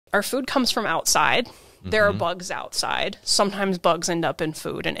our food comes from outside. There are bugs outside. Sometimes bugs end up in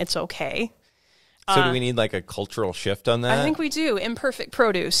food, and it's okay. So do we need like a cultural shift on that? I think we do. Imperfect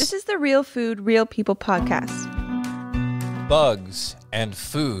produce. This is the Real Food, Real People podcast. Bugs and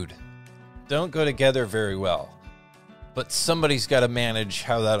food don't go together very well, but somebody's got to manage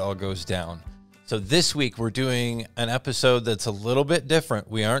how that all goes down. So this week we're doing an episode that's a little bit different.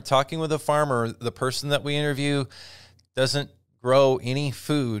 We aren't talking with a farmer. The person that we interview doesn't grow any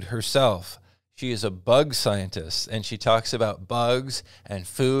food herself. She is a bug scientist, and she talks about bugs and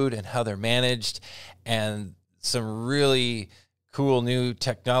food and how they're managed and some really cool new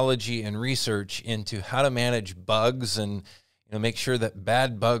technology and research into how to manage bugs and make sure that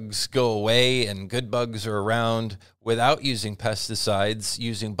bad bugs go away and good bugs are around without using pesticides,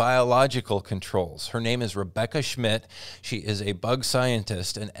 using biological controls. Her name is Rebecca Schmidt. She is a bug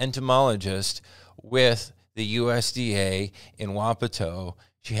scientist, an entomologist with the USDA in Wapato.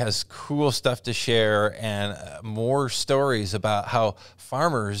 She has cool stuff to share and more stories about how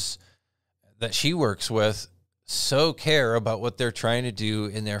farmers that she works with so care about what they're trying to do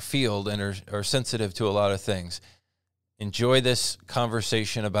in their field and are sensitive to a lot of things. Enjoy this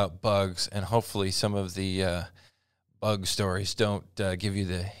conversation about bugs, and hopefully some of the bug stories don't give you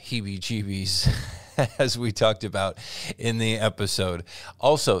the heebie-jeebies as we talked about in the episode.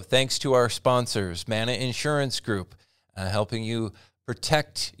 Also, thanks to our sponsors, Mana Insurance Group, helping you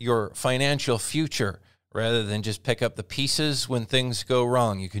protect your financial future rather than just pick up the pieces when things go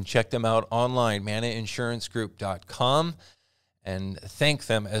wrong. You can check them out online, manainsurancegroup.com, and thank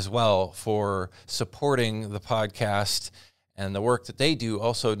them as well for supporting the podcast and the work that they do.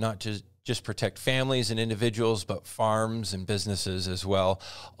 Also, not just protect families and individuals, but farms and businesses as well.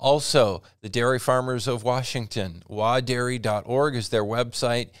 Also, the Dairy Farmers of Washington, wadairy.org is their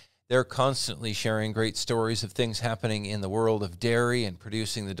website. They're constantly sharing great stories of things happening in the world of dairy and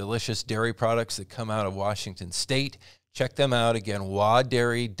producing the delicious dairy products that come out of Washington State. Check them out again,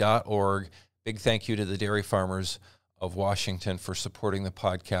 wadairy.org. Big thank you to the Dairy Farmers of Washington for supporting the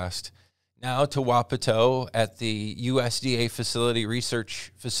podcast. Now to Wapato at the USDA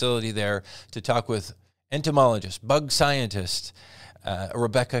research facility there to talk with entomologist, bug scientist,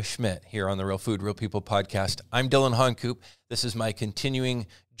 Rebecca Schmidt here on the Real Food, Real People podcast. I'm Dylan Honcoop. This is my continuing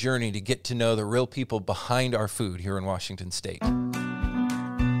journey to get to know the real people behind our food here in Washington State. So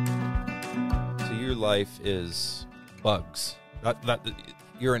your life is bugs.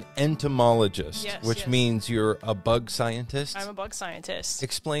 You're an entomologist, which means you're a bug scientist. I'm a bug scientist.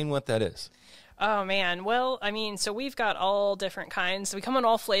 Explain what that is. Oh, man. Well, I mean, so we've got all different kinds. We come in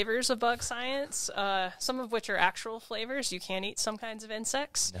all flavors of bug science, some of which are actual flavors. You can eat some kinds of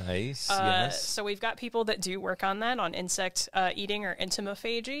insects. Nice, yes. So we've got people that do work on that, on insect eating or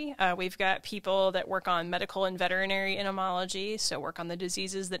entomophagy. We've got people that work on medical and veterinary entomology, so work on the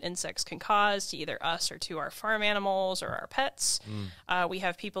diseases that insects can cause to either us or to our farm animals or our pets. We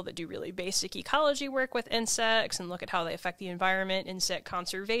have people that do really basic ecology work with insects and look at how they affect the environment, insect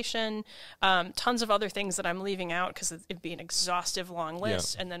conservation, tons of other things that I'm leaving out because it'd be an exhaustive long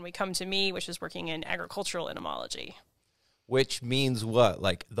list. Yeah. And then we come to me, which is working in agricultural entomology. Which means what?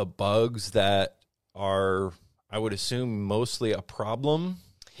 Like the bugs that are, I would assume, mostly a problem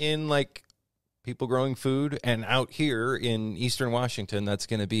in like people growing food, and out here in Eastern Washington, that's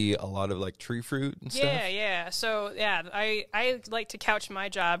going to be a lot of like tree fruit and stuff. Yeah. So yeah, I like to couch my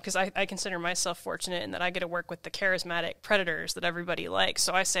job because I consider myself fortunate in that I get to work with the charismatic predators that everybody likes.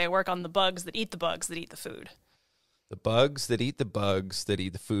 So I say I work on the bugs that eat the bugs that eat the food. The bugs that eat the bugs that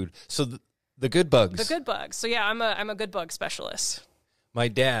eat the food. So the good bugs. The good bugs. So yeah, I'm a good bug specialist. My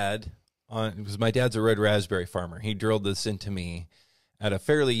dad's a red raspberry farmer. He drilled this into me at a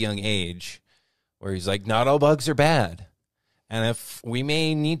fairly young age, where he's like, not all bugs are bad. And if we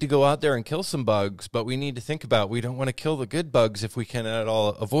may need to go out there and kill some bugs, but we need to think about, we don't want to kill the good bugs if we can at all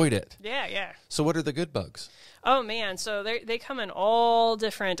avoid it. Yeah. So what are the good bugs? Oh, man. So they come in all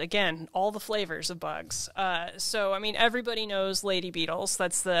different, again, all the flavors of bugs. So, I mean, everybody knows lady beetles.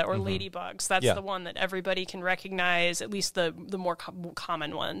 That's or ladybugs. That's the one that everybody can recognize, at least the more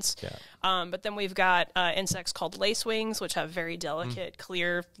common ones. Yeah. But then we've got insects called lacewings, which have very delicate,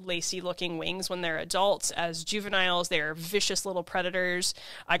 clear, lacy-looking wings when they're adults. As juveniles, they're vicious little predators.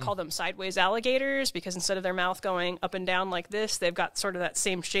 I call them sideways alligators because instead of their mouth going up and down like this, they've got sort of that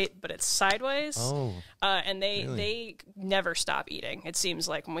same shape, but it's sideways. Oh. And they never stop eating. It seems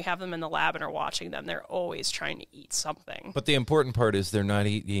like when we have them in the lab and are watching them, they're always trying to eat something. But the important part is they're not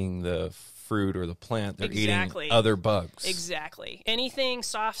eating the fruit or the plant. They're eating other bugs. Exactly. Anything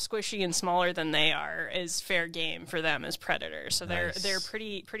soft, squishy, and smaller than they are is fair game for them as predators. So they're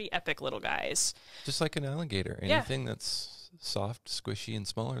pretty epic little guys. Just like an alligator. Anything that's soft, squishy, and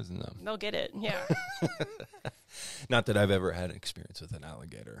smaller than them. They'll get it, yeah. Not that I've ever had experience with an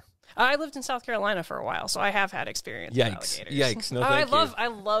alligator. I lived in South Carolina for a while, so I have had experience with alligators. Yikes! No, thank you. I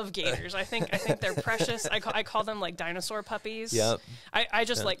love gators. I think they're precious. I call them like dinosaur puppies. Yep. I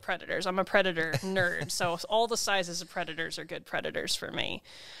just like predators. I'm a predator nerd, so all the sizes of predators are good predators for me.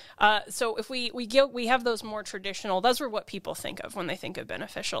 So if we have those more traditional, those are what people think of when they think of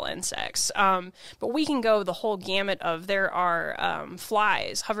beneficial insects. But we can go the whole gamut of, there are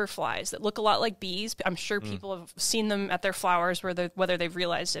flies, hover flies that look a lot like bees. I'm sure people have seen them at their flowers, whether they've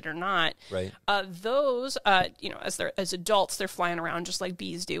realized it or not. Right. Those, as adults, they're flying around just like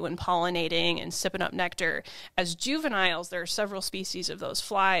bees do and pollinating and sipping up nectar. As juveniles, there are several species of those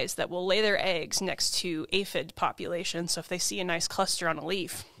flies that will lay their eggs next to aphid populations. So if they see a nice cluster on a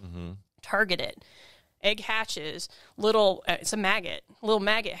leaf, target it. Egg hatches, it's a maggot. Little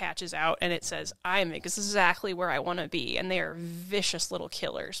maggot hatches out, and it says, "I'm exactly where I want to be." And they are vicious little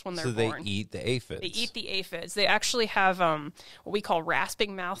killers when they're born. So they eat the aphids. They eat the aphids. They actually have what we call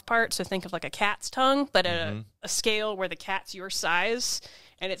rasping mouth parts. So think of like a cat's tongue, but at a scale where the cat's your size,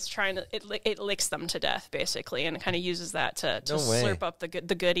 and it's it licks them to death basically, and it kind of uses that to slurp up the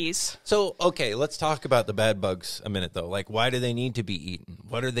goodies. So okay, let's talk about the bad bugs a minute though. Like, why do they need to be eaten?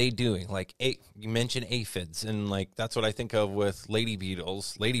 What are they doing? Like, you mentioned aphids, and like that's what I think of with lady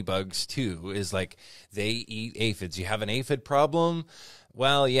beetles, ladybugs too. Is like they eat aphids. You have an aphid problem.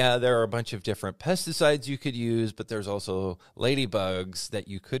 Well, yeah, there are a bunch of different pesticides you could use, but there's also ladybugs that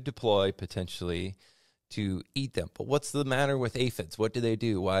you could deploy potentially to eat them. But what's the matter with aphids? What do they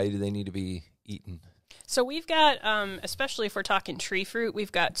do? Why do they need to be eaten? So we've got, especially if we're talking tree fruit,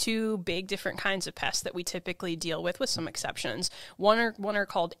 we've got two big different kinds of pests that we typically deal with some exceptions. One are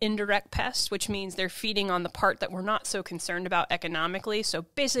called indirect pests, which means they're feeding on the part that we're not so concerned about economically. So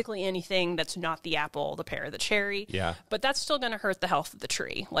basically anything that's not the apple, the pear, the cherry. Yeah. But that's still going to hurt the health of the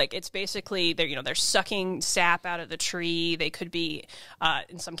tree. Like, it's basically, they're sucking sap out of the tree. They could be,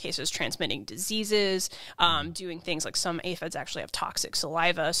 in some cases, transmitting diseases, doing things like some aphids actually have toxic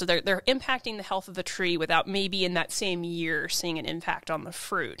saliva. So they're impacting the health of the tree without maybe in that same year seeing an impact on the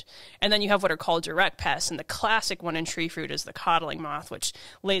fruit. And then you have what are called direct pests, and the classic one in tree fruit is the codling moth, which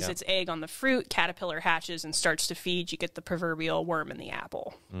lays its egg on the fruit, caterpillar hatches, and starts to feed. You get the proverbial worm in the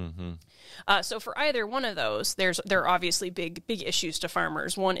apple. So for either one of those, there are obviously big issues to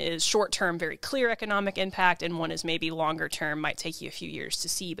farmers. One is short-term, very clear economic impact, and one is maybe longer-term, might take you a few years to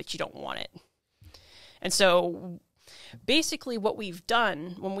see, but you don't want it. And so basically what we've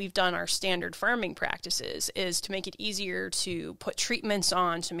done when we've done our standard farming practices is to make it easier to put treatments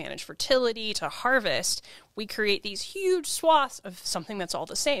on, to manage fertility, to harvest. We create these huge swaths of something that's all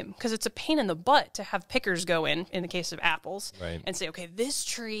the same, because it's a pain in the butt to have pickers go in the case of apples, and say, okay, this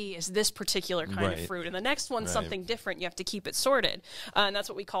tree is this particular kind of fruit, and the next one's something different. You have to keep it sorted. And that's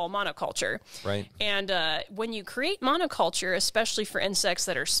what we call monoculture. And when you create monoculture, especially for insects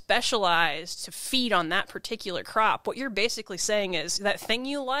that are specialized to feed on that particular crop, what you're basically saying is that thing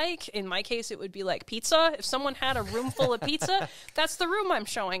you like, in my case, it would be like pizza. If someone had a room full of pizza, that's the room I'm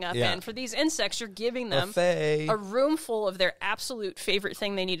showing up in. For these insects, you're giving them a room full of their absolute favorite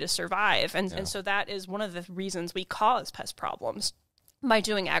thing they need to survive. And so that is one of the reasons we cause pest problems by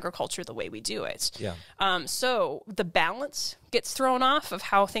doing agriculture the way we do it. So the balance gets thrown off of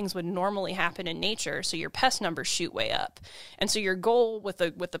how things would normally happen in nature, so your pest numbers shoot way up. And so your goal with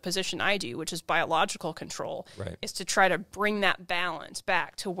the position I do, which is biological control, is to try to bring that balance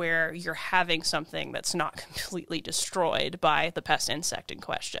back to where you're having something that's not completely destroyed by the pest insect in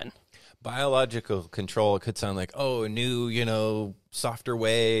question. Biological control could sound like, a new, softer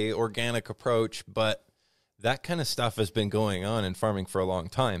way, organic approach, but that kind of stuff has been going on in farming for a long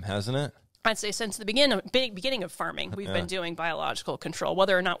time, hasn't it? I'd say since the beginning of farming, we've been doing biological control,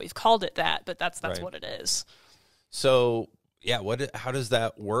 whether or not we've called it that, but that's what it is. So, how does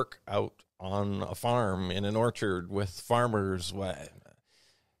that work out on a farm, in an orchard, with farmers?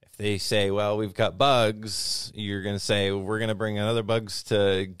 If they say, well, we've got bugs, you're going to say, we're going to bring in other bugs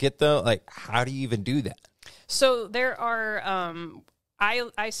to get them? Like, how do you even do that? So there are,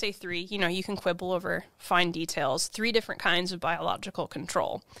 I say three, you can quibble over fine details, 3 different kinds of biological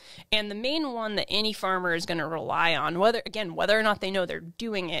control. And the main one that any farmer is going to rely on, whether or not they know they're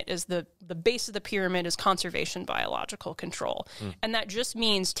doing it, is the the base of the pyramid is conservation biological control. And that just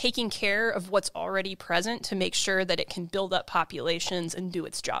means taking care of what's already present to make sure that it can build up populations and do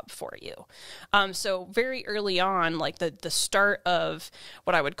its job for you. So very early on, like the start of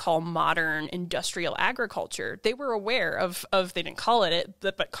what I would call modern industrial agriculture, they were aware of they didn't call it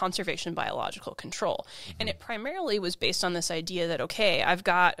but conservation biological control. And it primarily was based on this idea that, okay, I've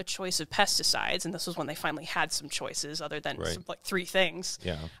got a choice of pesticides, and this was when they finally had some choices other than some, like 3 things.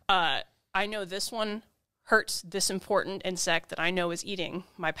 I know this one hurts this important insect that I know is eating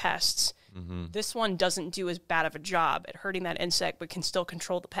my pests. This one doesn't do as bad of a job at hurting that insect, but can still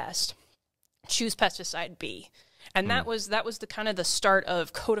control the pest. Choose pesticide B. And that was the kind of the start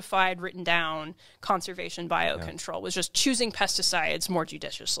of codified, written down conservation biocontrol, was just choosing pesticides more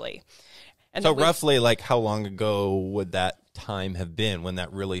judiciously. And so roughly, like, how long ago would that time have been when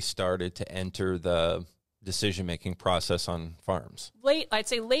that really started to enter the decision-making process on farms? I'd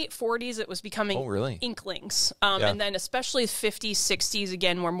say late 40s, it was becoming inklings. And then especially 50s, 60s,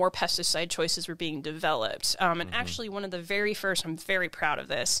 again, where more pesticide choices were being developed. And actually one of the very first, I'm very proud of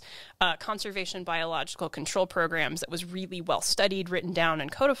this, conservation biological control programs that was really well studied, written down,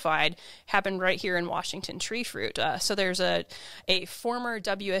 and codified happened right here in Washington tree fruit. So there's a former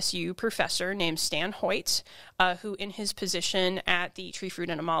WSU professor named Stan Hoyt, who in his position at the tree fruit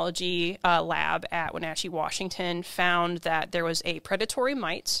entomology lab at Wenatchee, Washington, found that there was a predatory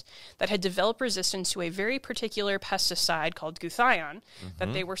mite that had developed resistance to a very particular pesticide called glutathione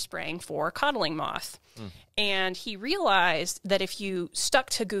that they were spraying for codling moth. And he realized that if you stuck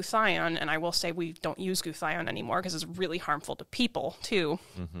to glutathione, and I will say we don't use glutathione anymore because it's really harmful to people too,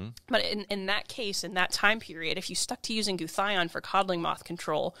 but in that case, in that time period, if you stuck to using glutathione for codling moth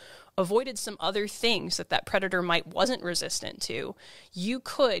control, avoided some other things that predator mite wasn't resistant to, you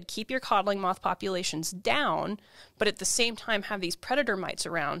could keep your codling moth populations down, but at the same time have these predator mites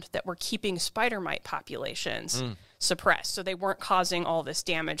around that were keeping spider mite populations suppressed, so they weren't causing all this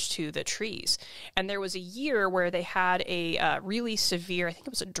damage to the trees. And there was a year where they had a really severe, I think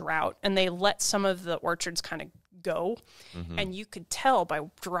it was a drought, and they let some of the orchards kind of go, and you could tell by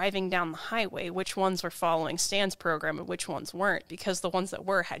driving down the highway which ones were following Stan's program and which ones weren't, because the ones that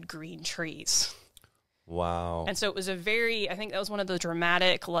were had green trees. Wow. And so it was I think that was one of the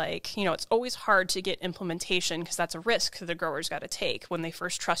dramatic, like, it's always hard to get implementation because that's a risk that the growers got to take when they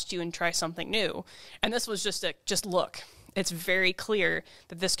first trust you and try something new. And this was just look. It's very clear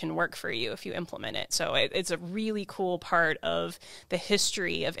that this can work for you if you implement it. So it's a really cool part of the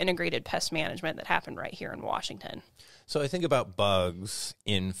history of integrated pest management that happened right here in Washington. So I think about bugs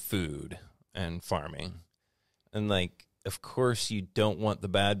in food and farming. And, like, of course, you don't want the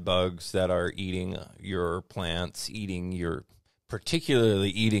bad bugs that are eating your plants, particularly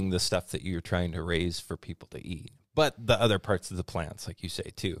eating the stuff that you're trying to raise for people to eat. But the other parts of the plants, like you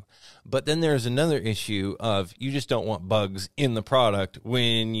say, too. But then there's another issue of you just don't want bugs in the product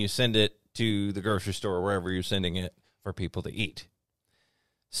when you send it to the grocery store or wherever you're sending it for people to eat.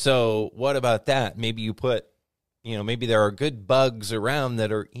 So what about that? Maybe you put, maybe there are good bugs around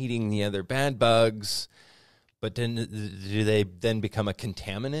that are eating the other bad bugs, but then do they then become a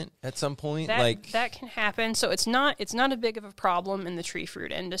contaminant at some point? That can happen. So it's not a big of a problem in the tree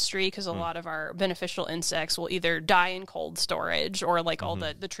fruit industry because a lot of our beneficial insects will either die in cold storage or like all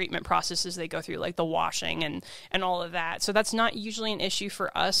the treatment processes they go through, like the washing and all of that. So that's not usually an issue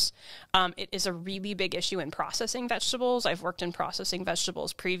for us. It is a really big issue in processing vegetables. I've worked in processing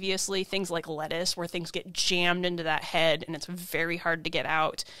vegetables previously, things like lettuce where things get jammed into that head and it's very hard to get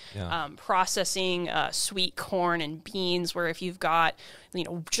out. Yeah. Processing sweet corn and beans, where if you've got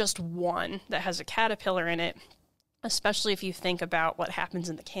just one that has a caterpillar in it, especially if you think about what happens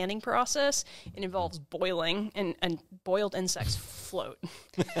in the canning process, it involves boiling, and boiled insects float.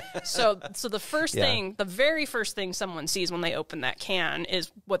 So the first thing, the very first thing someone sees when they open that can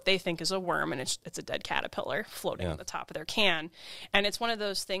is what they think is a worm, and it's a dead caterpillar floating on the top of their can. And it's one of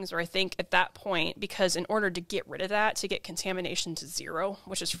those things where I think at that point, because in order to get rid of that, to get contamination to zero,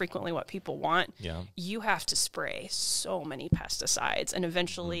 which is frequently what people want, you have to spray so many pesticides, and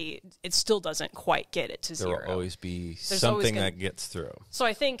eventually it still doesn't quite get it to zero. There will always be something that gets through. So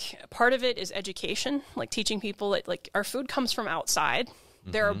I think part of it is education, like teaching people that like our food comes from outside.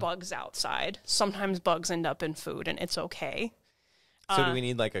 There are bugs outside. Sometimes bugs end up in food, and it's okay. So do we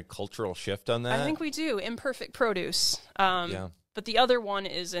need like a cultural shift on that? I think we do. Imperfect produce. But the other one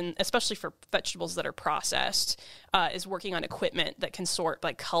is, especially for vegetables that are processed, is working on equipment that can sort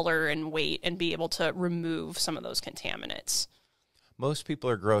by color and weight and be able to remove some of those contaminants. Most people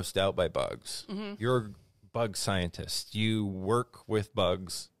are grossed out by bugs. You're a bug scientist. You work with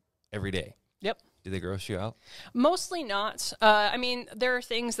bugs every day. Yep. Do they gross you out? Mostly not. I mean, there are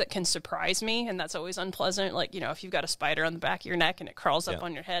things that can surprise me, and that's always unpleasant. Like, if you've got a spider on the back of your neck and it crawls up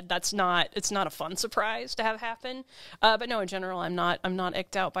on your head, it's not a fun surprise to have happen. But no, in general, I'm not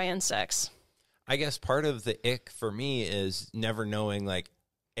icked out by insects. I guess part of the ick for me is never knowing, like,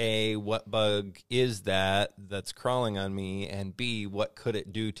 A, what bug is that's crawling on me, and B, what could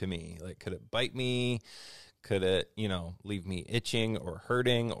it do to me? Like, could it bite me? Could it, leave me itching or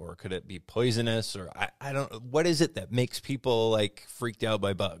hurting, or could it be poisonous? Or I don't. What is it that makes people like freaked out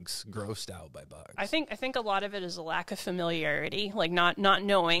by bugs, grossed out by bugs? I think a lot of it is a lack of familiarity, like not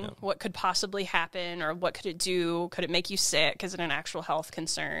knowing what could possibly happen or what could it do. Could it make you sick? Is it an actual health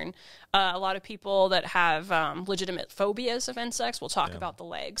concern? A lot of people that have legitimate phobias of insects will talk about the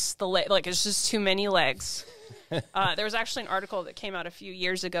legs. Like it's just too many legs. There was actually an article that came out a few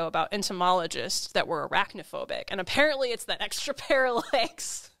years ago about entomologists that were arachnophobic, and apparently it's that extra pair of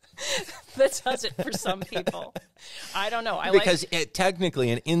legs that does it for some people. I don't know. Because technically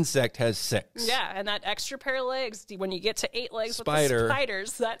an insect has 6. Yeah, and that extra pair of legs, when you get to 8 legs with the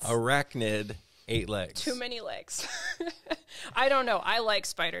spiders, that's... Arachnid, 8 legs. Too many legs. I don't know. I like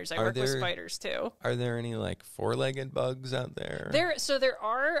spiders. I work with spiders too. Are there any like 4-legged bugs out there? There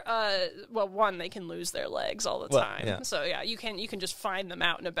are. One, they can lose their legs all the time. Yeah. So yeah, you can just find them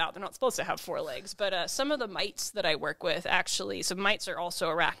out and about. They're not supposed to have 4 legs. But some of the mites that I work with actually, so mites are also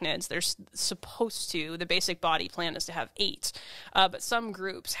arachnids. They're supposed to. The basic body plan is to have 8. But some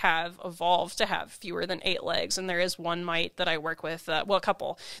groups have evolved to have fewer than 8 legs. And there is one mite that I work with. A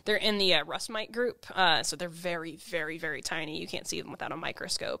couple. They're in the rust mite group. So they're very, very, very tiny. You can't see them without a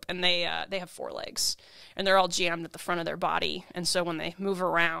microscope, and they have 4 legs, and they're all jammed at the front of their body. And so when they move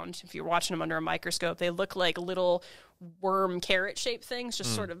around, if you're watching them under a microscope, they look like little worm carrot shaped things,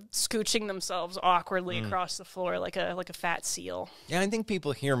 just sort of scooching themselves awkwardly across the floor like a fat seal. Yeah, I think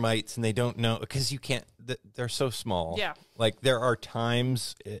people hear mites and they don't know because you can't. They're so small. Yeah, like there are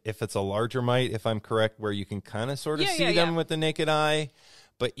times if it's a larger mite, if I'm correct, where you can kind of sort of see them with the naked eye,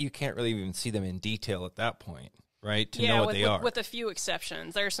 but you can't really even see them in detail at that point. Right, to know what they are. With a few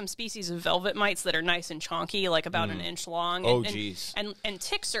exceptions. There are some species of velvet mites that are nice and chonky, like about an inch long. And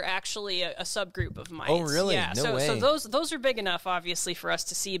ticks are actually a subgroup of mites. Oh, really? Yeah. No way. So those are big enough, obviously, for us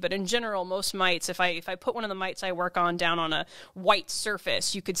to see. But in general, most mites, if I put one of the mites I work on down on a white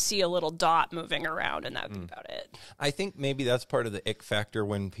surface, you could see a little dot moving around, and that would be about it. I think maybe that's part of the ick factor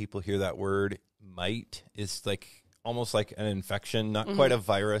when people hear that word mite is like almost like an infection, not quite a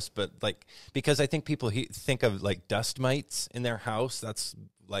virus, but like, because I think people think of like dust mites in their house. That's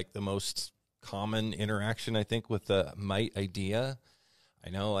like the most common interaction, I think, with the mite idea.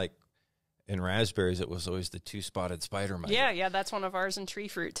 I know, like in raspberries, it was always the 2-spotted spider mite. Yeah, that's one of ours in tree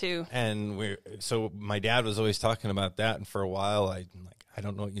fruit too. And so my dad was always talking about that, and for a while I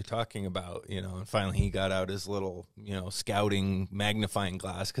don't know what you're talking about, and finally he got out his little, scouting magnifying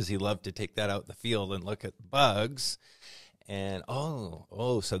glass because he loved to take that out in the field and look at bugs. And,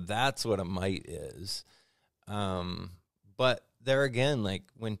 so that's what a mite is. But there again, like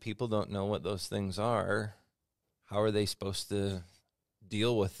when people don't know what those things are, how are they supposed to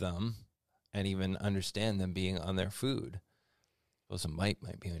deal with them and even understand them being on their food? Suppose a mite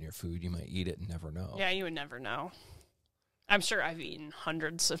might be on your food. You might eat it and never know. Yeah, you would never know. I'm sure I've eaten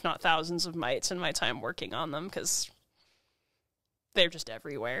hundreds, if not thousands, of mites in my time working on them because they're just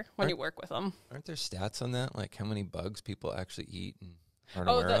everywhere when you work with them. Aren't there stats on that? Like how many bugs people actually eat and aren't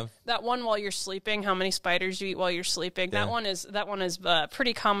aware of? That one while you're sleeping, how many spiders you eat while you're sleeping, Yeah. that one is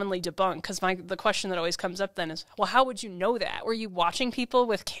pretty commonly debunked because the question that always comes up then is, well, how would you know that? Were you watching people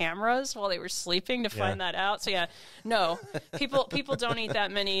with cameras while they were sleeping to find that out? So yeah, no, people don't eat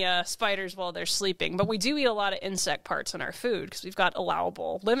that many spiders while they're sleeping, but we do eat a lot of insect parts in our food because we've got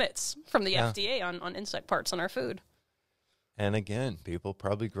allowable limits from the FDA on insect parts in our food. And again, people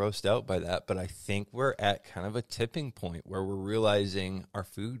probably grossed out by that, but I think we're at kind of a tipping point where we're realizing our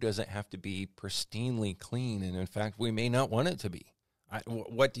food doesn't have to be pristinely clean, and in fact, we may not want it to be.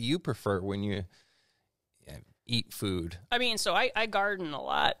 What do you prefer when you eat food? I mean, so I garden a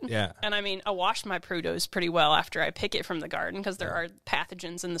lot. Yeah. And I mean, I wash my produce pretty well after I pick it from the garden because there are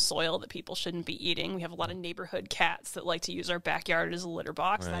pathogens in the soil that people shouldn't be eating. We have a lot of neighborhood cats that like to use our backyard as a litter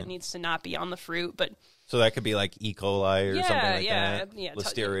box. Right. That needs to not be on the fruit, but... So that could be like E. coli or something like that. Yeah,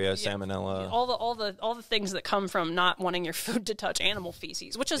 Listeria, salmonella. All the things that come from not wanting your food to touch animal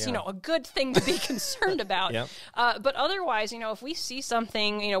feces, which is a good thing to be concerned about. Yep. But otherwise, if we see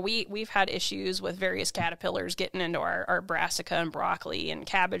something, we've had issues with various caterpillars getting into our brassica and broccoli and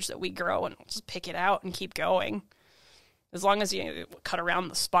cabbage that we grow, and we'll just pick it out and keep going. As long as you cut around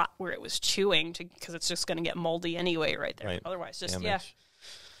the spot where it was chewing, because it's just going to get moldy anyway right there. Right. Otherwise, just Damage.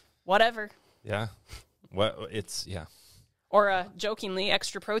 whatever. Yeah. Well, it's Or jokingly,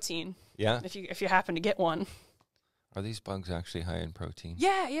 extra protein. Yeah. If you happen to get one. Are these bugs actually high in protein?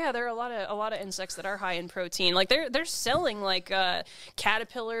 Yeah. There are a lot of insects that are high in protein. Like they're selling like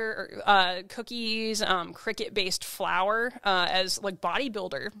caterpillar cookies, cricket-based flour as like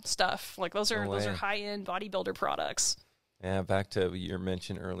bodybuilder stuff. Like those are high-end bodybuilder products. Yeah, back to your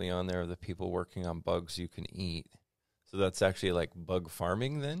mention early on there of the people working on bugs you can eat. So that's actually like bug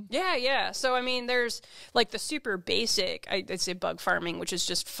farming then? Yeah. So, I mean, there's like the super basic, I'd say bug farming, which is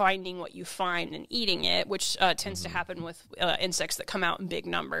just finding what you find and eating it, which tends to happen with insects that come out in big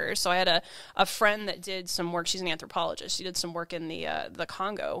numbers. So I had a friend that did some work. She's an anthropologist. She did some work in the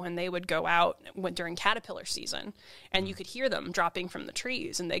Congo, and they would go out during caterpillar season, and you could hear them dropping from the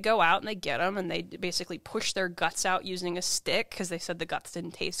trees. And they go out and they get them, and they basically push their guts out using a stick because they said the guts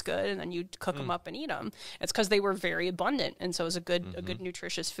didn't taste good, and then you'd cook them up and eat them. It's because they were very abundant, and so it was a good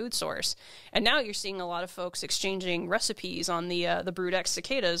nutritious food source. And now you're seeing a lot of folks exchanging recipes on the Brood X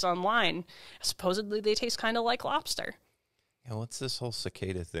cicadas online. Supposedly they taste kind of like lobster. Yeah, what's this whole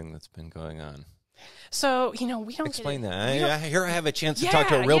cicada thing that's been going on? So, we don't explain that. Here I have a chance to talk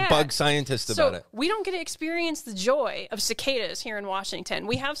to a real bug scientist about it. We don't get to experience the joy of cicadas here in Washington.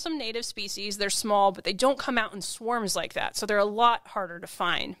 We have some native species. They're small, but they don't come out in swarms like that. So they're a lot harder to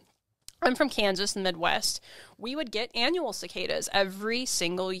find. I'm from Kansas, the Midwest. We would get annual cicadas every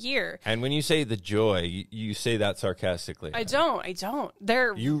single year. And when you say the joy, you say that sarcastically. I don't.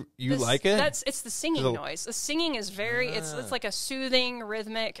 They're you like it? It's the singing noise. The singing is very it's like a soothing,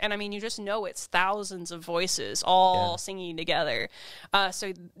 rhythmic, and I mean you just know it's thousands of voices all singing together.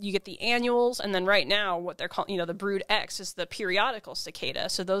 So you get the annuals, and then right now what they're calling, the Brood X is the periodical cicada.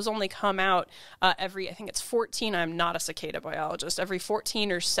 So those only come out every, I think it's 14. I'm not a cicada biologist. Every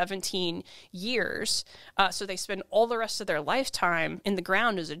 14 or 17 years. So they spend all the rest of their lifetime in the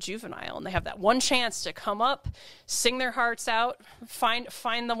ground as a juvenile, and they have that one chance to come up, sing their hearts out, find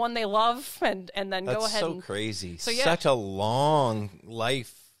the one they love, and then go ahead. That's so crazy. So such a long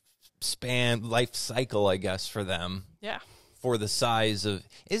life cycle, I guess, for them. Yeah. For the size of,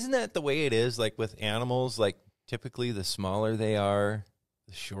 isn't that the way it is? Like with animals, like typically the smaller they are,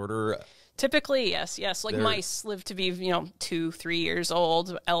 the shorter. Typically, yes. Like mice live to be, 2-3 years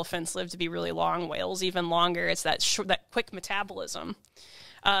old. Elephants live to be really long. Whales even longer. It's that quick metabolism.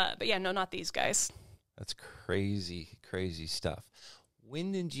 But yeah, no, not these guys. That's crazy, crazy stuff.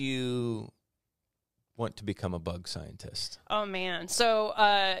 When did you want to become a bug scientist? Oh, man. So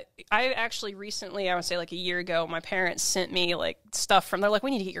I actually recently, I would say like a year ago, my parents sent me like stuff they're like,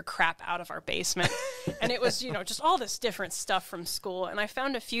 we need to get your crap out of our basement. And it was, just all this different stuff from school. And I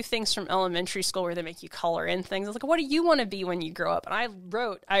found a few things from elementary school where they make you color in things. I was like, what do you want to be when you grow up? And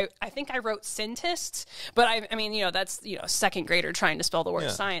I think I wrote scientist, but I mean, that's, second grader trying to spell the word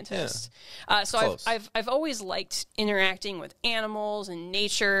scientist. Yeah. So I've always liked interacting with animals and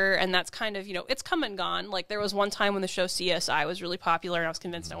nature. And that's kind of, it's come and gone. Like there was one time when the show CSI was really popular and I was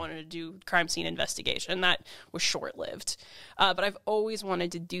convinced I wanted to do crime scene investigation. That was short-lived. But I've always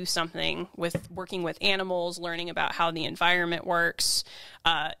wanted to do something with working with animals, learning about how the environment works.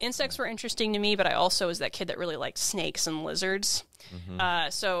 Insects were interesting to me, but I also was that kid that really liked snakes and lizards.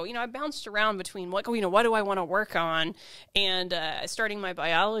 So, I bounced around between what do I want to work on? And starting my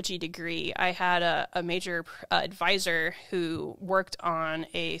biology degree, I had a major advisor who worked on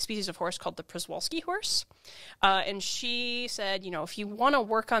a species of horse called the Przewalski horse. And she said, if you want to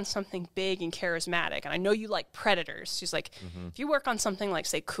work on something big and charismatic, and I know you like predators, she's like, if you work on something like,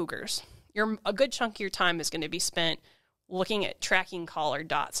 say, cougars, a good chunk of your time is going to be spent looking at tracking collar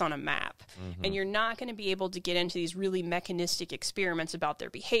dots on a map. And you're not going to be able to get into these really mechanistic experiments about their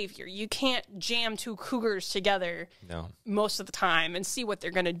behavior. You can't jam two cougars together most of the time and see what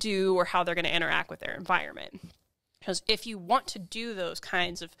they're going to do or how they're going to interact with their environment. Because if you want to do those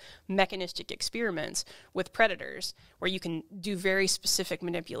kinds of mechanistic experiments with predators where you can do very specific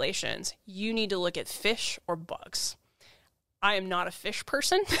manipulations, you need to look at fish or bugs. I am not a fish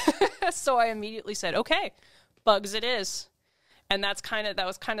person, so I immediately said, okay, bugs it is. And that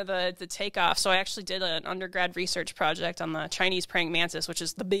was kind of the takeoff. So I actually did an undergrad research project on the Chinese praying mantis, which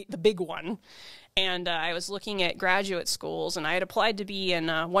is the big one. And I was looking at graduate schools, and I had applied to be in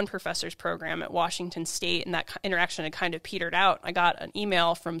one professor's program at Washington State, and that interaction had kind of petered out. I got an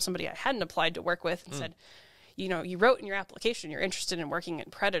email from somebody I hadn't applied to work with and said, you wrote in your application you're interested in working in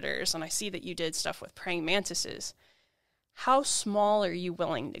predators, and I see that you did stuff with praying mantises. How small are you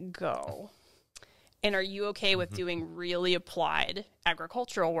willing to go? And are you okay with doing really applied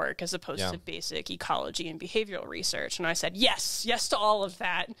agricultural work as opposed to basic ecology and behavioral research? And I said, yes to all of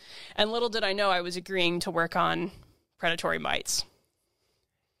that. And little did I know I was agreeing to work on predatory mites.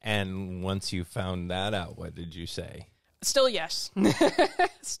 And once you found that out, what did you say? Still yes.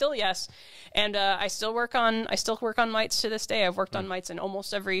 Still yes. And I still work on mites to this day. I've worked on mites in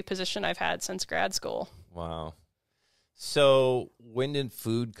almost every position I've had since grad school. Wow. So when did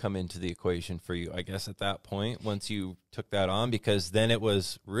food come into the equation for you, I guess, at that point, once you took that on? Because then it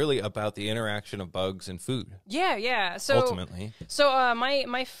was really about the interaction of bugs and food. Yeah. So ultimately. So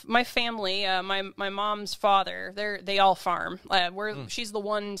my family, my mom's father, they all farm. She's the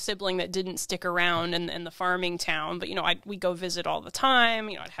one sibling that didn't stick around in the farming town, but we go visit all the time.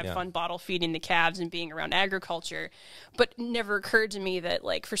 I'd have fun bottle feeding the calves and being around agriculture. But it never occurred to me that,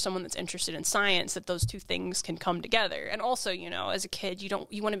 like, for someone that's interested in science, that those two things can come together. And also, as a kid, you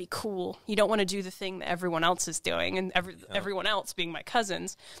want to be cool. You don't want to do the thing that everyone else is doing, and everyone else being my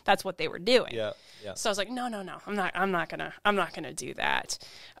cousins, that's what they were doing. Yeah. So I was like, no, I'm not gonna do that.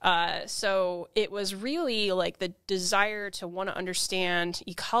 So it was really like the desire to want to understand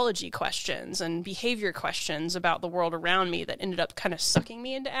ecology questions and behavior questions about the world around me that ended up kind of sucking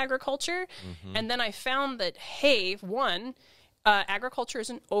me into agriculture. Mm-hmm. And then I found that, hey, agriculture is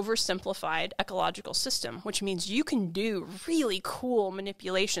an oversimplified ecological system, which means you can do really cool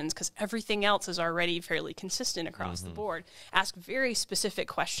manipulations because everything else is already fairly consistent across the board. Ask very specific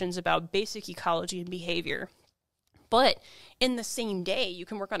questions about basic ecology and behavior. But in the same day, you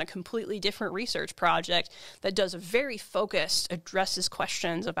can work on a completely different research project that does a very focused, addresses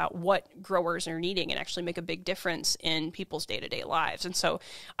questions about what growers are needing and actually make a big difference in people's day-to-day lives. And so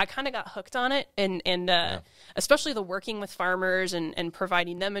I kind of got hooked on it, and especially the working with farmers and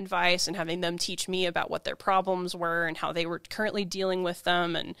providing them advice and having them teach me about what their problems were and how they were currently dealing with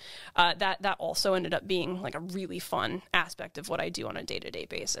them. And that also ended up being like a really fun aspect of what I do on a day-to-day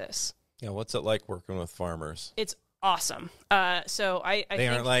basis. Yeah, what's it like working with farmers? It's awesome. So I they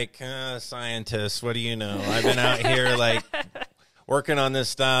aren't like scientists. What do you know? I've been out here like working on this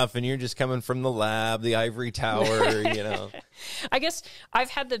stuff, and you're just coming from the lab, the ivory tower. I guess I've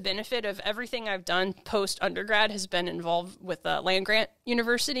had the benefit of everything I've done post undergrad has been involved with land grant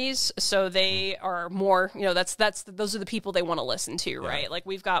universities. So they are more, those are the people they want to listen to, right? Like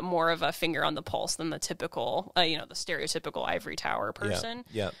we've got more of a finger on the pulse than the typical, the stereotypical ivory tower person.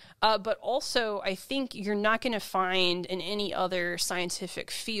 Yeah. But also, I think you're not going to find in any other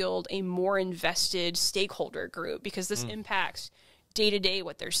scientific field a more invested stakeholder group, because this impacts day-to-day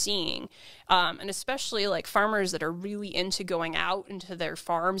what they're seeing. And especially like farmers that are really into going out into their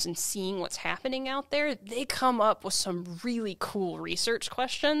farms and seeing what's happening out there, they come up with some really cool research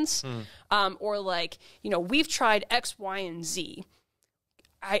questions. Or like, we've tried X, Y, and Z.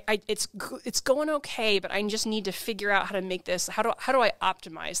 It's going okay, but I just need to figure out how to make this, how do I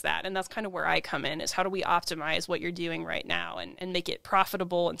optimize that? And that's kind of where I come in, is how do we optimize what you're doing right now and make it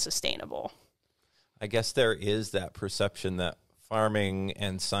profitable and sustainable? I guess there is that perception that farming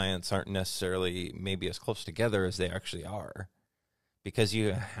and science aren't necessarily maybe as close together as they actually are, because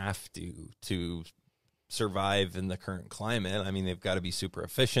you have to survive in the current climate. I mean, they've got to be super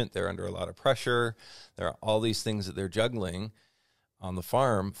efficient. They're under a lot of pressure. There are all these things that they're juggling on the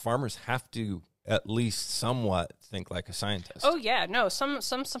farm. Farmers have to at least somewhat think like a scientist. Oh yeah, no, some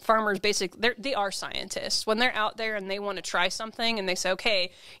farmers they are scientists. When they're out there and they want to try something and they say,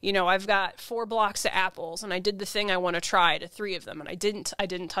 okay, I've got 4 blocks of apples and I did the thing I want to try to 3 of them and I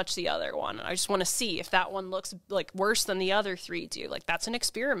didn't touch the other one. And I just want to see if that one looks like worse than the other 3 do. Like, that's an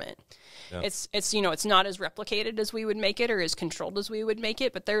experiment. Yeah. It's it's not as replicated as we would make it or as controlled as we would make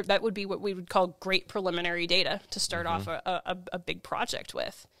it, but that would be what we would call great preliminary data to start off a big project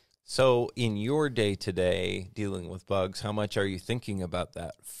with. So in your day-to-day dealing with bugs, how much are you thinking about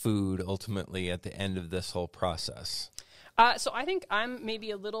that food ultimately at the end of this whole process? So I think I'm maybe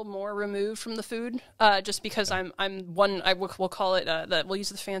a little more removed from the food, just because I'm one. We'll call it. We'll use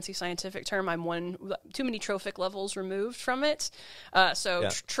the fancy scientific term. I'm too many trophic levels removed from it.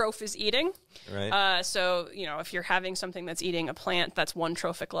 Troph is eating. Right. So if you're having something that's eating a plant, that's 1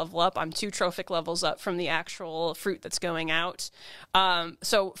 trophic level up. I'm 2 trophic levels up from the actual fruit that's going out.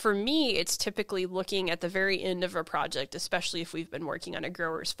 So for me, it's typically looking at the very end of a project, especially if we've been working on a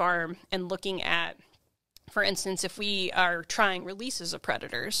grower's farm, and looking at, for instance, if we are trying releases of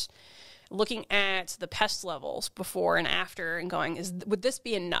predators, looking at the pest levels before and after and going, would this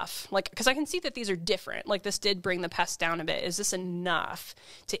be enough? Like, because I can see that these are different. Like, this did bring the pest down a bit. Is this enough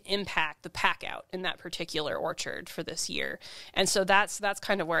to impact the pack out in that particular orchard for this year? And so that's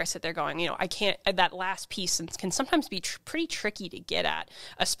kind of where I sit there going, I can't, that last piece can sometimes be pretty tricky to get at,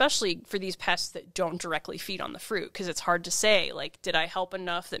 especially for these pests that don't directly feed on the fruit, because it's hard to say, like, did I help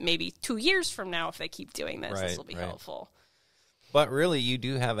enough that maybe 2 years from now, if they keep doing this, this will be helpful. But really, you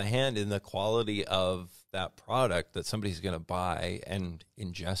do have a hand in the quality of that product that somebody's going to buy and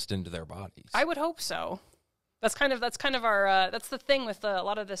ingest into their bodies. I would hope so. That's kind of our that's the thing with a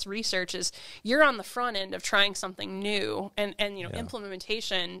lot of this research is you're on the front end of trying something new, and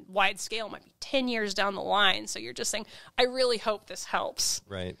implementation wide scale might be 10 years down the line. So you're just saying, I really hope this helps.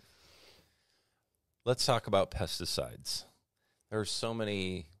 Right. Let's talk about pesticides. There are so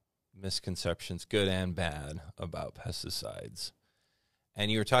many misconceptions, good and bad, about pesticides.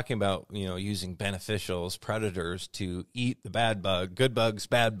 And you were talking about, using beneficials, predators to eat the bad bug, good bugs,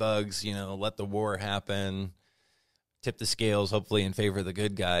 bad bugs, let the war happen, tip the scales, hopefully in favor of the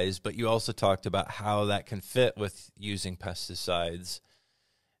good guys. But you also talked about how that can fit with using pesticides.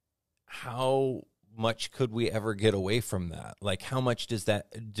 How much could we ever get away from that? Like, how much do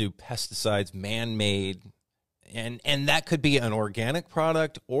pesticides, man-made, and that could be an organic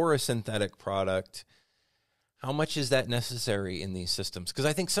product or a synthetic product, how much is that necessary in these systems? Because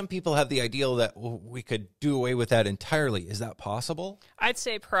I think some people have the ideal that we could do away with that entirely. Is that possible? I'd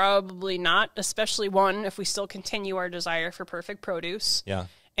say probably not, especially one, if we still continue our desire for perfect produce. Yeah.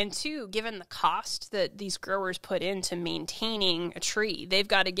 And two, given the cost that these growers put into maintaining a tree, they've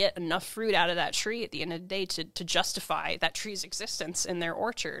got to get enough fruit out of that tree at the end of the day to justify that tree's existence in their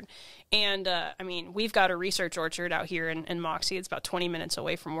orchard. And, we've got a research orchard out here in Moxie. It's about 20 minutes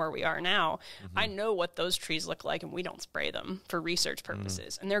away from where we are now. Mm-hmm. I know what those trees look like, and we don't spray them for research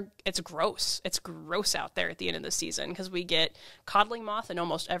purposes. Mm-hmm. And it's gross. It's gross out there at the end of the season because we get codling moth in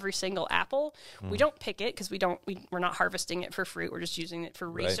almost every single apple. Mm-hmm. We don't pick it because we're not harvesting it for fruit. We're just using it for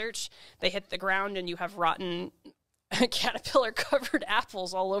research. They hit the ground, and you have rotten caterpillar-covered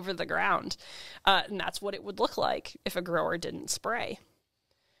apples all over the ground. And that's what it would look like if a grower didn't spray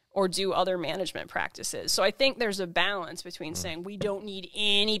or do other management practices. So I think there's a balance between saying we don't need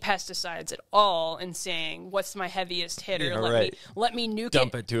any pesticides at all and saying what's my heaviest hitter, let me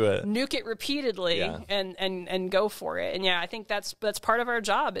nuke it repeatedly and go for it. And I think that's part of our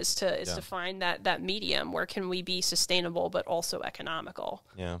job is to find that medium. Where can we be sustainable but also economical?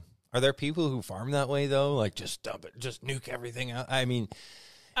 Yeah. Are there people who farm that way though? Like just dump it, just nuke everything out? I mean,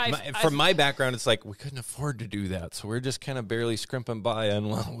 from my background, it's like we couldn't afford to do that, so we're just kind of barely scrimping by on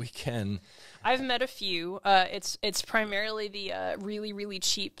what we can. I've met a few. It's primarily the really, really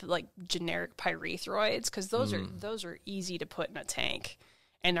cheap, like generic pyrethroids, because those are easy to put in a tank,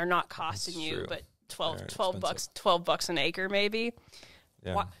 and they're not costing you but $12 bucks an acre maybe.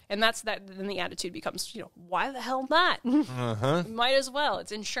 Yeah. And then the attitude becomes, why the hell not? Might as well.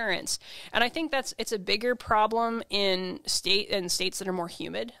 It's insurance. And I think it's a bigger problem in states that are more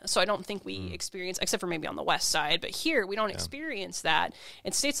humid. So I don't think we experience, except for maybe on the west side, but here we don't experience that.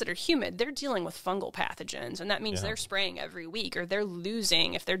 In states that are humid, they're dealing with fungal pathogens, and that means they're spraying every week, or they're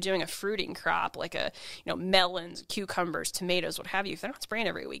losing, if they're doing a fruiting crop like melons, cucumbers, tomatoes, what have you. If they're not spraying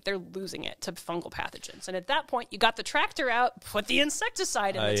every week, they're losing it to fungal pathogens. And at that point, you got the tractor out, put the insecticide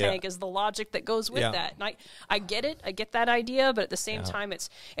in the tank is the logic that goes with that. And I get it. I get that idea. But at the same time,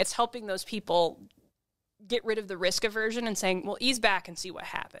 it's helping those people get rid of the risk aversion and saying, well, ease back and see what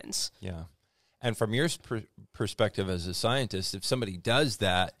happens. Yeah. And from your perspective as a scientist, if somebody does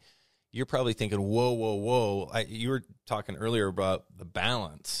that, you're probably thinking, whoa. You were talking earlier about the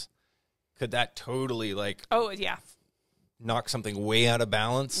balance. Could that totally knock something way out of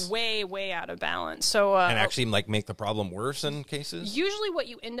balance? Way out of balance. So and actually make the problem worse in cases? Usually what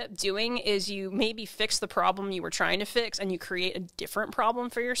you end up doing is you maybe fix the problem you were trying to fix and you create a different problem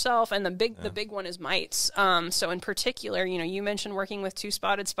for yourself. And the big one is mites. So in particular, you mentioned working with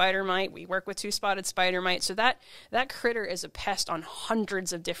two-spotted spider mite. We work with two-spotted spider mite. So that critter is a pest on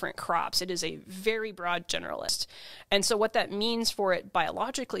hundreds of different crops. It is a very broad generalist. And so what that means for it,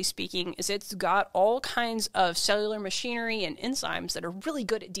 biologically speaking, is it's got all kinds of cellular machinery and enzymes that are really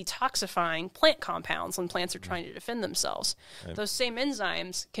good at detoxifying plant compounds when plants are trying to defend themselves. Right. Those same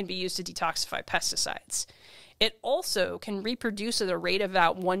enzymes can be used to detoxify pesticides. It also can reproduce at a rate of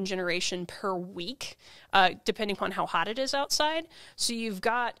about one generation per week, depending upon how hot it is outside. So you've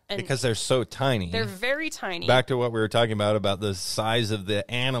got... because they're so tiny. They're very tiny. Back to what we were talking about the size of the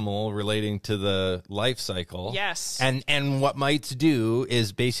animal relating to the life cycle. Yes. And what mites do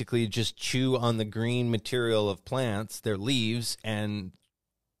is basically just chew on the green material of plants, their leaves, and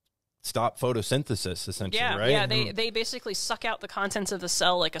stop photosynthesis, essentially, right? Yeah, they basically suck out the contents of the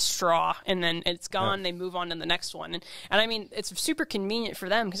cell like a straw, and then it's gone. They move on to the next one. And I mean, it's super convenient for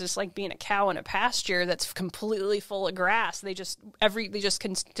them because it's like being a cow in a pasture that's completely full of grass. They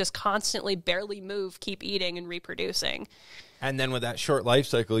can constantly barely move, keep eating and reproducing. And then with that short life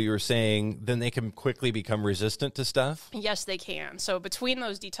cycle, you were saying, then they can quickly become resistant to stuff? Yes, they can. So between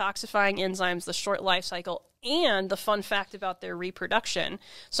those detoxifying enzymes, the short life cycle, and the fun fact about their reproduction.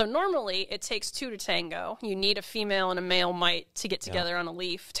 So normally it takes two to tango. You need a female and a male mite to get together on a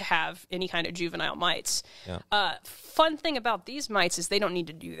leaf to have any kind of juvenile mites. Fun thing about these mites is they don't need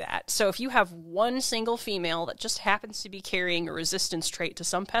to do that. So if you have one single female that just happens to be carrying a resistance trait to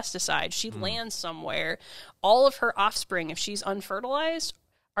some pesticide, she lands somewhere, all of her offspring, if she's unfertilized,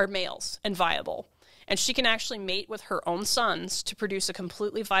 are males and viable. And she can actually mate with her own sons to produce a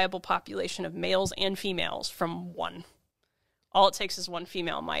completely viable population of males and females from one. All it takes is one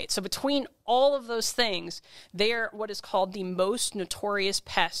female mite. So between all of those things, they are what is called the most notorious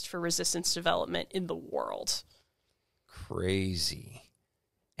pest for resistance development in the world. Crazy.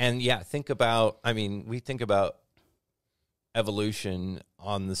 And yeah, think about, I mean, we think about evolution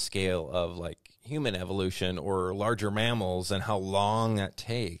on the scale of like human evolution or larger mammals and how long that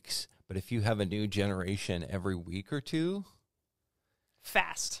takes. But if you have a new generation every week or two,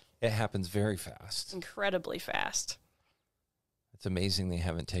 fast. It happens very fast. Incredibly fast. It's amazing they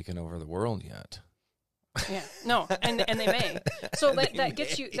haven't taken over the world yet. Yeah, no, and they may. So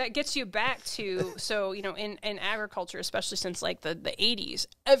that gets you back to, so you know, in agriculture, especially since like the 80s,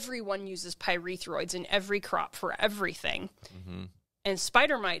 everyone uses pyrethroids in every crop for everything. And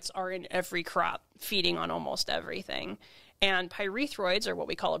spider mites are in every crop, feeding on almost everything. And pyrethroids are what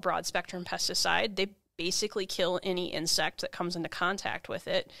we call a broad spectrum pesticide. They basically kill any insect that comes into contact with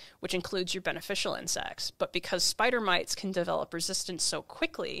it, which includes your beneficial insects. But because spider mites can develop resistance so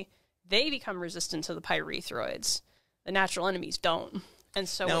quickly, they become resistant to the pyrethroids. The natural enemies don't. And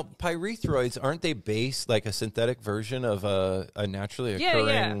so now, pyrethroids, aren't they based like a synthetic version of a naturally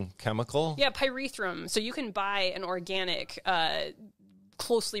occurring chemical? Yeah, pyrethrum. So you can buy an organic,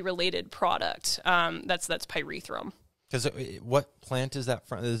 closely related product that's pyrethrum. Because what plant is that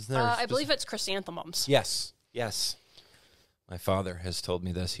from? Is there I believe it's chrysanthemums. Yes. My father has told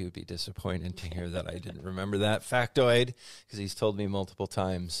me this. He would be disappointed to hear that I didn't remember that factoid because he's told me multiple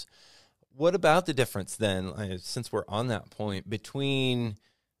times. What about the difference then, since we're on that point, between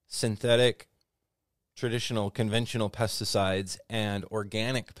synthetic, traditional, conventional pesticides and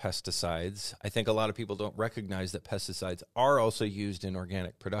organic pesticides? I think a lot of people don't recognize that pesticides are also used in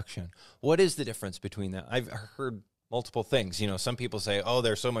organic production. What is the difference between that? I've heard multiple things. You know, some people say, oh,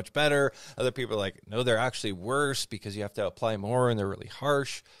 they're so much better. Other people are like, no, they're actually worse because you have to apply more and they're really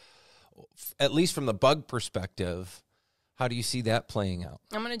harsh. At least from the bug perspective, how do you see that playing out?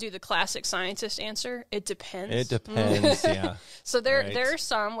 I'm going to do the classic scientist answer. It depends. It depends, yeah. So there are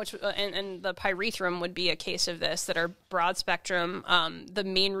some, which and the pyrethrum would be a case of this, that are broad spectrum. The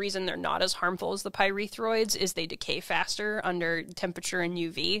main reason they're not as harmful as the pyrethroids is they decay faster under temperature and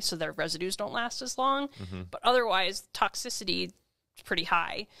UV, so their residues don't last as long. But otherwise, toxicity pretty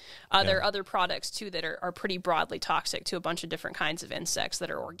high. There are other products too that are pretty broadly toxic to a bunch of different kinds of insects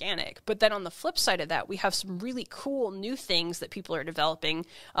that are organic. But then on the flip side of that, we have some really cool new things that people are developing,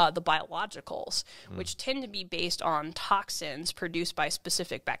 the biologicals, which tend to be based on toxins produced by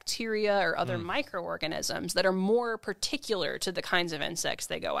specific bacteria or other microorganisms that are more particular to the kinds of insects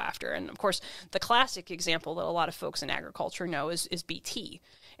they go after. And of course, the classic example that a lot of folks in agriculture know is BT.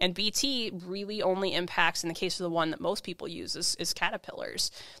 And BT really only impacts, in the case of the one that most people use, is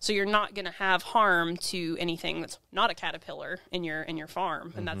caterpillars. So you're not going to have harm to anything that's not a caterpillar in your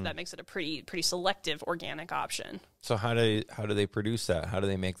farm, and that makes it a pretty selective organic option. So how do they produce that? How do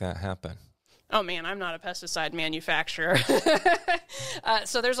they make that happen? Oh, man, I'm not a pesticide manufacturer.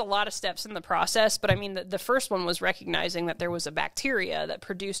 So there's a lot of steps in the process. But, I mean, the first one was recognizing that there was a bacteria that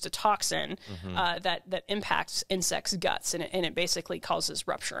produced a toxin that impacts insects' guts. And it basically causes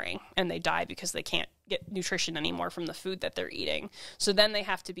rupturing. And they die because they can't get nutrition anymore from the food that they're eating. So then they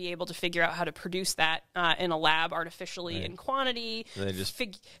have to be able to figure out how to produce that in a lab artificially in quantity. So they just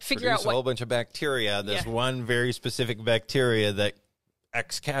figure out a whole bunch of bacteria. There's one very specific bacteria that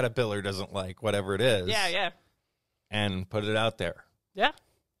X caterpillar doesn't like, whatever it is. Yeah. And put it out there. Yeah.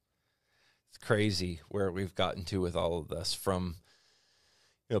 It's crazy where we've gotten to with all of this, from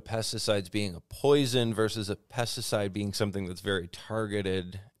pesticides being a poison versus a pesticide being something that's very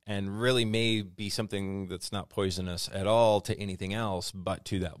targeted and really may be something that's not poisonous at all to anything else but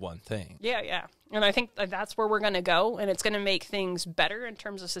to that one thing. Yeah. And I think that's where we're going to go, and it's going to make things better in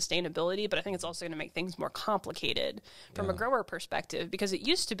terms of sustainability, but I think it's also going to make things more complicated from a grower perspective, because it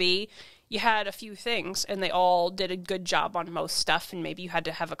used to be you had a few things and they all did a good job on most stuff, and maybe you had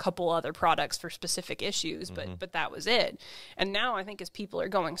to have a couple other products for specific issues, but that was it. And now I think as people are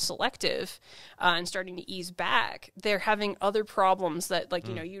going selective and starting to ease back, they're having other problems that, like,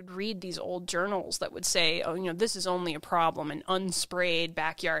 you'd read these old journals that would say, oh, this is only a problem in unsprayed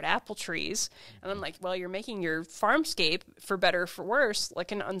backyard apple trees. And I'm like, well, you're making your farmscape, for better or for worse,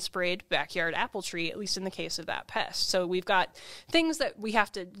 like an unsprayed backyard apple tree, at least in the case of that pest. So we've got things that we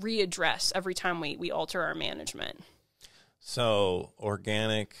have to readdress every time we alter our management. So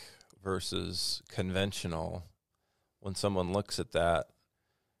organic versus conventional, when someone looks at that,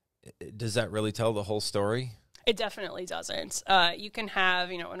 does that really tell the whole story? It definitely doesn't. You can have,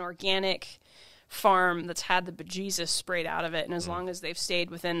 an organic farm that's had the bejesus sprayed out of it, and as long as they've stayed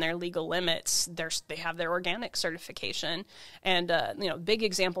within their legal limits, they have their organic certification. And big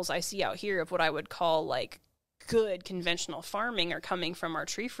examples I see out here of what I would call like good conventional farming are coming from our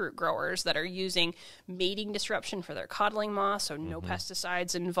tree fruit growers that are using mating disruption for their codling moth, so no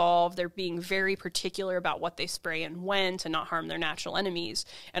pesticides involved. They're being very particular about what they spray and when to not harm their natural enemies.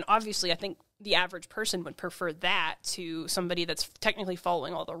 And obviously, I think the average person would prefer that to somebody that's technically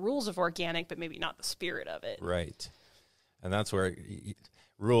following all the rules of organic, but maybe not the spirit of it. Right. And that's where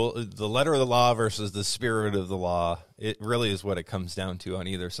the letter of the law versus the spirit of the law, it really is what it comes down to on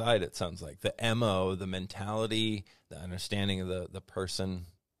either side, it sounds like. The MO, the mentality, the understanding of the person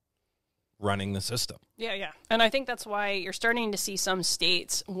running the system. Yeah. And I think that's why you're starting to see some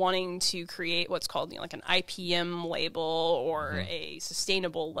states wanting to create what's called like an IPM label or a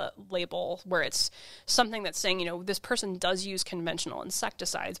sustainable label, where it's something that's saying, this person does use conventional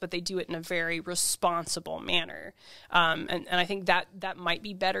insecticides, but they do it in a very responsible manner. And I think that might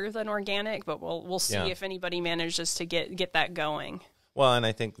be better than organic, but we'll see if anybody manages to get that going. Well, and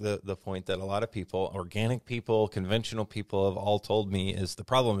I think the point that a lot of people, organic people, conventional people, have all told me is the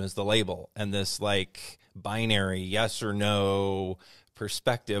problem is the label and this like binary yes or no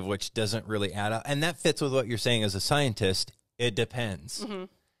perspective, which doesn't really add up. And that fits with what you're saying as a scientist. It depends.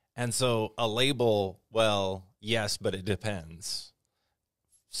 And so a label, well, yes, but it depends.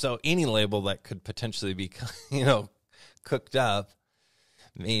 So any label that could potentially be, cooked up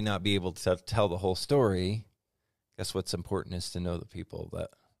may not be able to tell the whole story. Guess what's important is to know the people that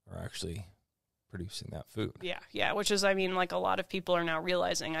are actually producing that food. Yeah, which is, like a lot of people are now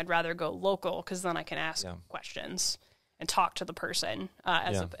realizing I'd rather go local because then I can ask questions and talk to the person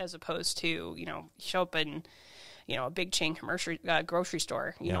as opposed to, show up in, a big chain commercial grocery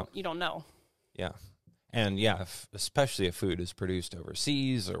store. You don't know. Yeah. And especially if food is produced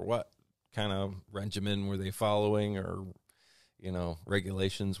overseas, or what kind of regimen were they following, or,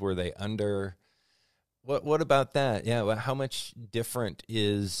 regulations were they under? What about that? Yeah, how much different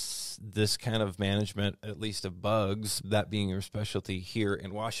is this kind of management, at least of bugs, that being your specialty here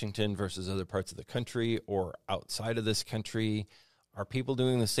in Washington versus other parts of the country or outside of this country? Are people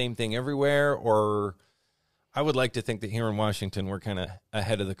doing the same thing everywhere? Or I would like to think that here in Washington we're kind of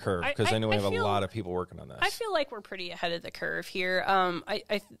ahead of the curve, because I know we have a lot of people working on this. I feel like we're pretty ahead of the curve here.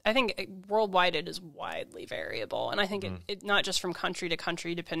 I think worldwide it is widely variable, and I think it not just from country to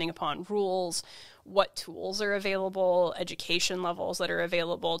country, depending upon rules, what tools are available, education levels that are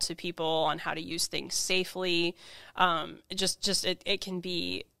available to people on how to use things safely. It can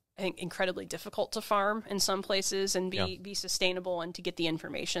be, I think, incredibly difficult to farm in some places and be sustainable and to get the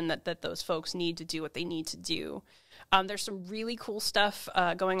information that those folks need to do what they need to do. There's some really cool stuff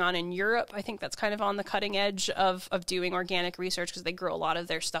going on in Europe. I think that's kind of on the cutting edge of doing organic research, because they grow a lot of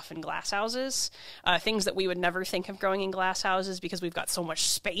their stuff in glass houses, things that we would never think of growing in glass houses because we've got so much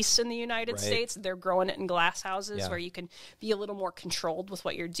space in the United States. They're growing it in glass houses where you can be a little more controlled with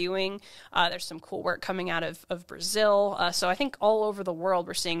what you're doing. There's some cool work coming out of Brazil. So I think all over the world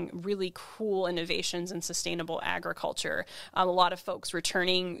we're seeing really cool innovations in sustainable agriculture. A lot of folks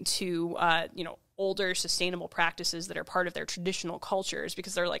returning to, older sustainable practices that are part of their traditional cultures,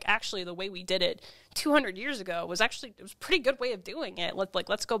 because they're like, actually the way we did it 200 years ago was a pretty good way of doing it.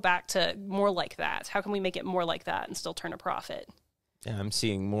 Let's go back to more like that. How can we make it more like that and still turn a profit? Yeah, I'm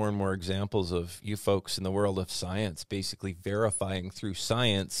seeing more and more examples of you folks in the world of science basically verifying through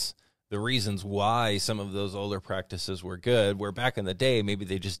science the reasons why some of those older practices were good, where back in the day, maybe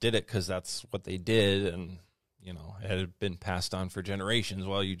they just did it because that's what they did and, it had been passed on for generations.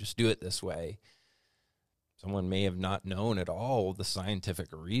 Well, you just do it this way. Someone may have not known at all the scientific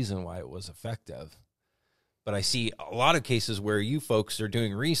reason why it was effective. But I see a lot of cases where you folks are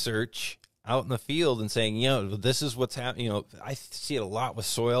doing research out in the field and saying, this is what's happening. I see it a lot with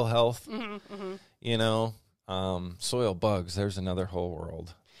soil health, soil bugs. There's another whole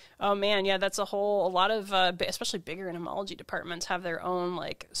world. Oh man, yeah, that's a lot of, especially bigger entomology departments have their own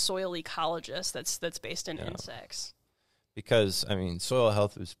like soil ecologist that's based in insects. Because, soil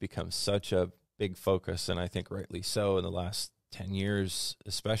health has become such a big focus, and I think rightly so in the last 10 years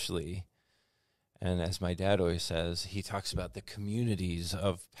especially. And as my dad always says, he talks about the communities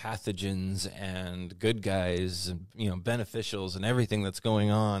of pathogens and good guys and, beneficials and everything that's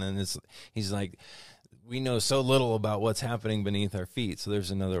going on. And he's like, we know so little about what's happening beneath our feet. So there's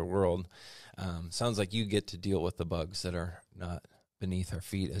another world. Sounds like you get to deal with the bugs that are not beneath our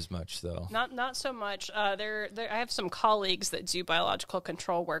feet as much, though. Not so much. I have some colleagues that do biological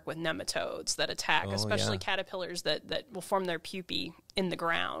control work with nematodes that attack, especially caterpillars that will form their pupae in the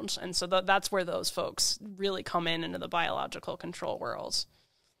ground. And so that's where those folks really come into the biological control worlds.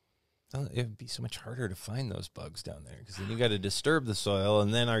 It would be so much harder to find those bugs down there, because then you got to disturb the soil,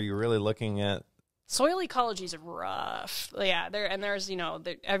 and then are you really looking at... Soil ecology is rough. Yeah, there's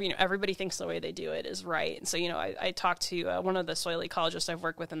everybody thinks the way they do it is right. And so, I talked to one of the soil ecologists I've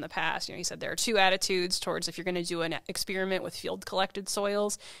worked with in the past. He said there are two attitudes towards if you're going to do an experiment with field collected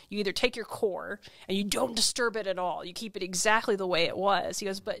soils. You either take your core and you don't disturb it at all. You keep it exactly the way it was. He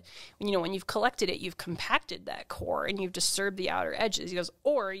goes, but when you've collected it, you've compacted that core and you've disturbed the outer edges. He goes,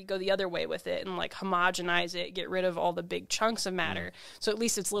 or you go the other way with it and homogenize it, get rid of all the big chunks of matter. So at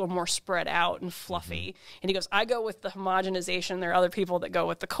least it's a little more spread out and fluffy. And he goes, I go with the homogenization. There are other people that go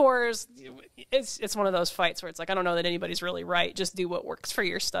with the cores. It's one of those fights where it's like, I don't know that anybody's really right. Just do what works for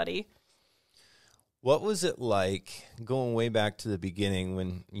your study. What was it like going way back to the beginning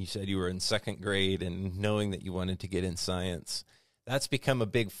when you said you were in second grade and knowing that you wanted to get in science? That's become a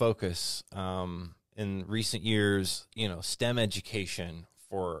big focus in recent years, STEM education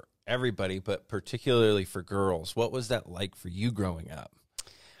for everybody, but particularly for girls. What was that like for you growing up?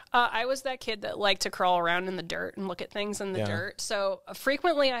 I was that kid that liked to crawl around in the dirt and look at things in the dirt. So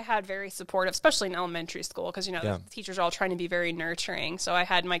frequently I had very supportive, especially in elementary school, because, the teachers are all trying to be very nurturing. So I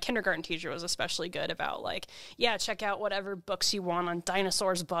had my kindergarten teacher was especially good about check out whatever books you want on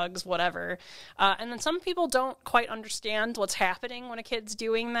dinosaurs, bugs, whatever. And then some people don't quite understand what's happening when a kid's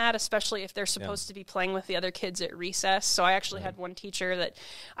doing that, especially if they're supposed to be playing with the other kids at recess. So I actually had one teacher that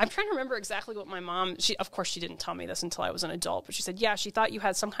I'm trying to remember exactly what my mom, of course she didn't tell me this until I was an adult, but she said, she thought you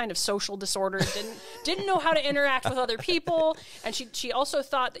had some kind of social disorder, didn't know how to interact with other people, and she also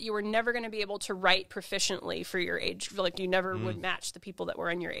thought that you were never going to be able to write proficiently for your age, you never would match the people that were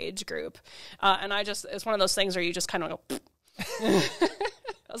in your age group. And it's one of those things where you just kind of go I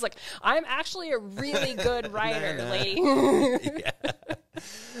was like, I'm actually a really good writer, lady.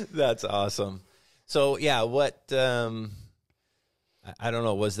 That's awesome. So what I don't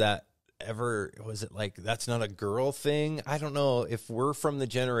know, was it like that's not a girl thing? I don't know if we're from the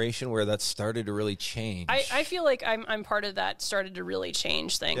generation where that started to really change. I feel like I'm part of that started to really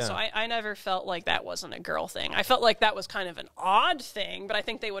change thing. So I never felt like that wasn't a girl thing. I felt like that was kind of an odd thing, but I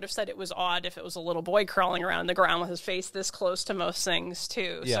think they would have said it was odd if it was a little boy crawling around the ground with his face this close to most things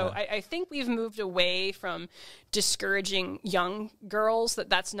too. Yeah. So I think we've moved away from discouraging young girls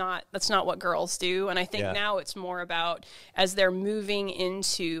that's not what girls do. And I think now it's more about as they're moving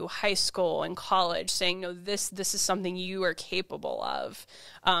into high school and college saying, no, this is something you are capable of.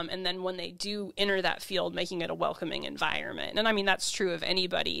 And then when they do enter that field, making it a welcoming environment. And I mean, that's true of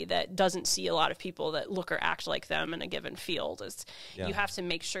anybody that doesn't see a lot of people that look or act like them in a given field. You have to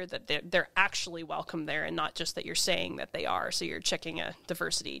make sure that they're actually welcome there and not just that you're saying that they are. So you're checking a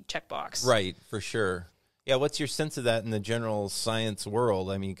diversity checkbox. Right, for sure. Yeah, what's your sense of that in the general science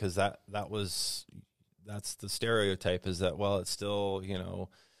world? I mean, because that's the stereotype is that, well, it's still,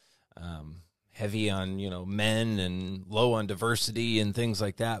 heavy on, men and low on diversity and things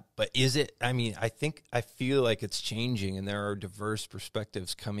like that. But is it, I feel like it's changing and there are diverse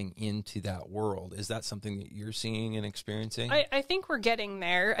perspectives coming into that world. Is that something that you're seeing and experiencing? I think we're getting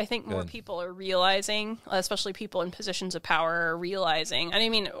there. I think more people are realizing, especially people in positions of power are realizing, and I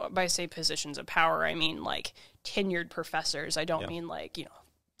mean, by say positions of power, I mean tenured professors. I don't mean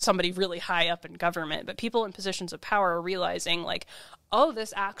somebody really high up in government, but people in positions of power are realizing oh,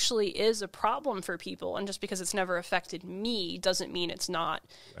 this actually is a problem for people. And just because it's never affected me doesn't mean it's not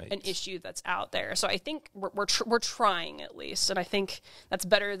an issue that's out there. So I think we're trying at least. And I think that's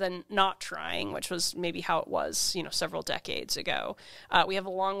better than not trying, which was maybe how it was, several decades ago. We have a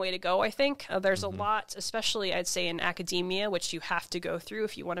long way to go, I think. There's a lot, especially I'd say in academia, which you have to go through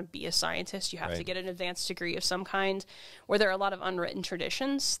if you want to be a scientist. You have to get an advanced degree of some kind, where there are a lot of unwritten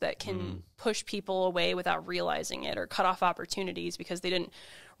traditions that can push people away without realizing it or cut off opportunities because they didn't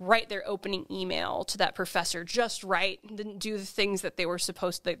write their opening email to that professor just right, didn't do the things that they were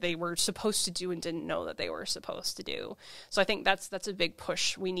supposed to do and didn't know that they were supposed to do. So I think that's a big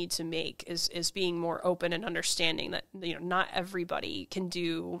push we need to make is being more open and understanding that not everybody can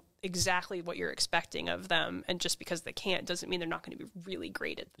do exactly what you're expecting of them, and just because they can't doesn't mean they're not going to be really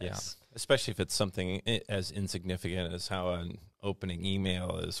great at this. Yeah, especially if it's something as insignificant as how an opening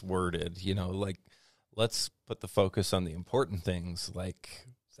email is worded. let's put the focus on the important things, like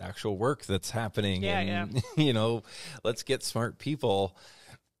actual work that's happening. You know, let's get smart people.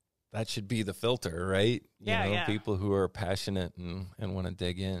 That should be the filter, right? You know, people who are passionate and want to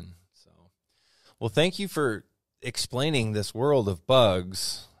dig in. So, well, thank you for explaining this world of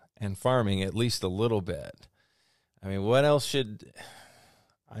bugs and farming at least a little bit. I mean, what else should...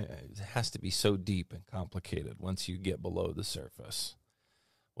 it has to be so deep and complicated once you get below the surface.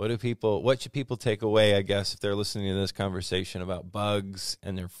 What should people take away, I guess, if they're listening to this conversation about bugs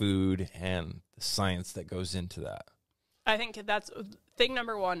and their food and the science that goes into that? I think that's thing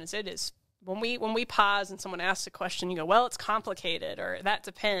number one is when we pause and someone asks a question, you go, well, it's complicated, or that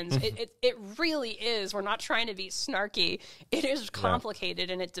depends. It really is. We're not trying to be snarky. It is complicated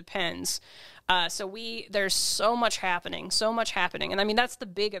and it depends. There's so much happening. And I mean, that's the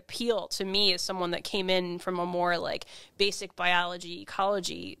big appeal to me as someone that came in from a more like basic biology,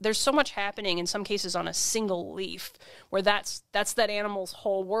 ecology. There's so much happening in some cases on a single leaf where that's that animal's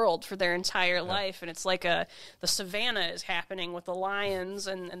whole world for their entire life. And it's like the savanna is happening with the lions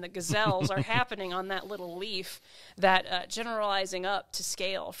and the gazelles are happening on that little leaf, that generalizing up to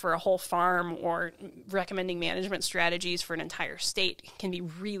scale for a whole farm or recommending management strategies for an entire state can be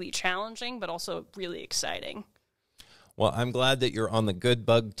really challenging, but also really exciting. Well, I'm glad that you're on the good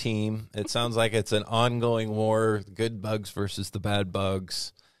bug team. It sounds like it's an ongoing war, good bugs versus the bad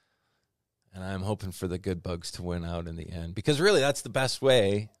bugs. And I'm hoping for the good bugs to win out in the end, because really that's the best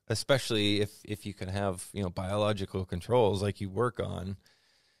way, especially if you can have, you know, biological controls like you work on,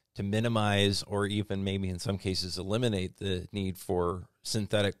 to minimize or even maybe in some cases eliminate the need for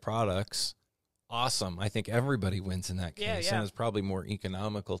synthetic products. Awesome. I think everybody wins in that case. And it's probably more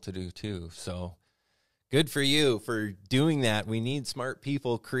economical to do too. So good for you for doing that. We need smart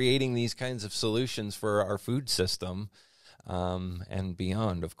people creating these kinds of solutions for our food system and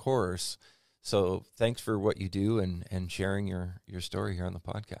beyond, of course. So thanks for what you do and sharing your story here on the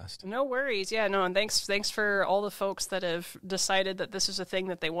podcast. No worries. Yeah, no, and thanks for all the folks that have decided that this is a thing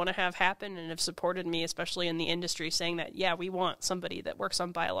that they want to have happen and have supported me, especially in the industry, saying that, yeah, we want somebody that works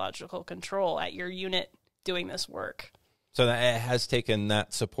on biological control at your unit doing this work. So that has taken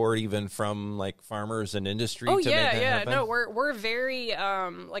that support even from like farmers and industry to make that happen? No, we're very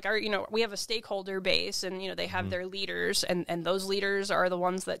we have a stakeholder base, and they have their leaders, and those leaders are the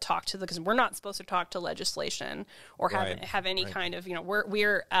ones that talk to because we're not supposed to talk to legislation or have any kind of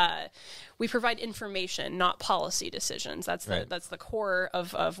we provide information, not policy decisions. That's the core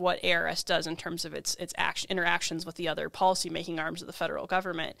of what ARS does in terms of its interactions with the other policymaking arms of the federal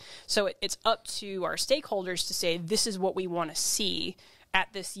government. So it's up to our stakeholders to say, this is what we want to see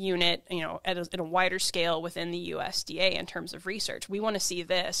at this unit, at a wider scale within the USDA in terms of research. We want to see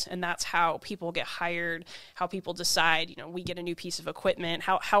this, and that's how people get hired, how people decide, we get a new piece of equipment,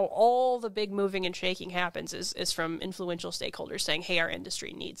 how all the big moving and shaking happens is from influential stakeholders saying, hey, our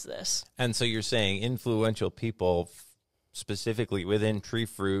industry needs this. And so you're saying influential people specifically within tree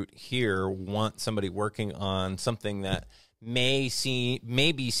fruit here want somebody working on something that may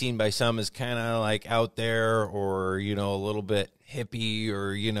be seen by some as kind of like out there or, a little bit hippie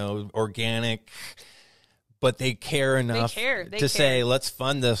or, organic, but they care enough to say, let's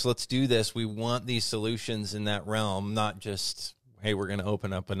fund this, let's do this. We want these solutions in that realm, not just, hey, we're going to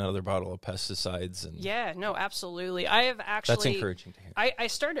open up another bottle of pesticides. And yeah, no, absolutely. I have actually... That's encouraging to hear. I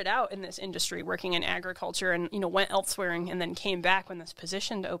started out in this industry working in agriculture and, went elsewhere and then came back when this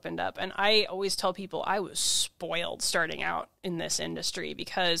position opened up. And I always tell people I was spoiled starting out in this industry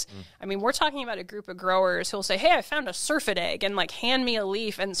because, we're talking about a group of growers who'll say, hey, I found a surfeit egg and hand me a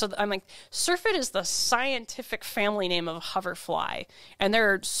leaf. And so I'm like, surfeit is the scientific family name of a hoverfly. And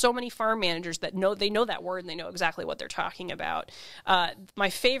there are so many farm managers that know that word and they know exactly what they're talking about. My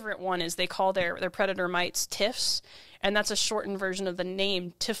favorite one is they call their predator mites TIFs, and that's a shortened version of the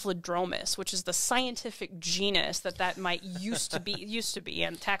name Typhlodromus, which is the scientific genus that mite used to be,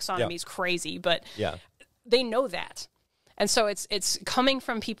 and taxonomy is crazy, but they know that. And so it's coming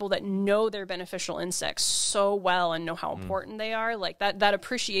from people that know their beneficial insects so well and know how important they are. Like that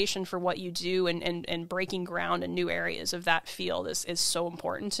appreciation for what you do and breaking ground in new areas of that field is so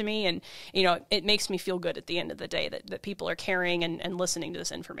important to me. And, it makes me feel good at the end of the day that people are caring and listening to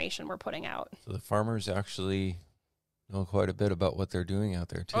this information we're putting out. So the farmers actually know quite a bit about what they're doing out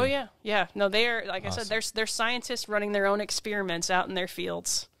there too. Oh yeah. Yeah. No, they are, like awesome. I said, they're scientists running their own experiments out in their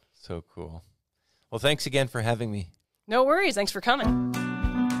fields. So cool. Well, thanks again for having me. No worries. Thanks for coming.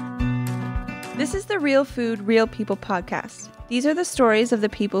 This is the Real Food, Real People podcast. These are the stories of the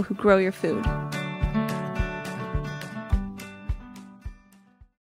people who grow your food.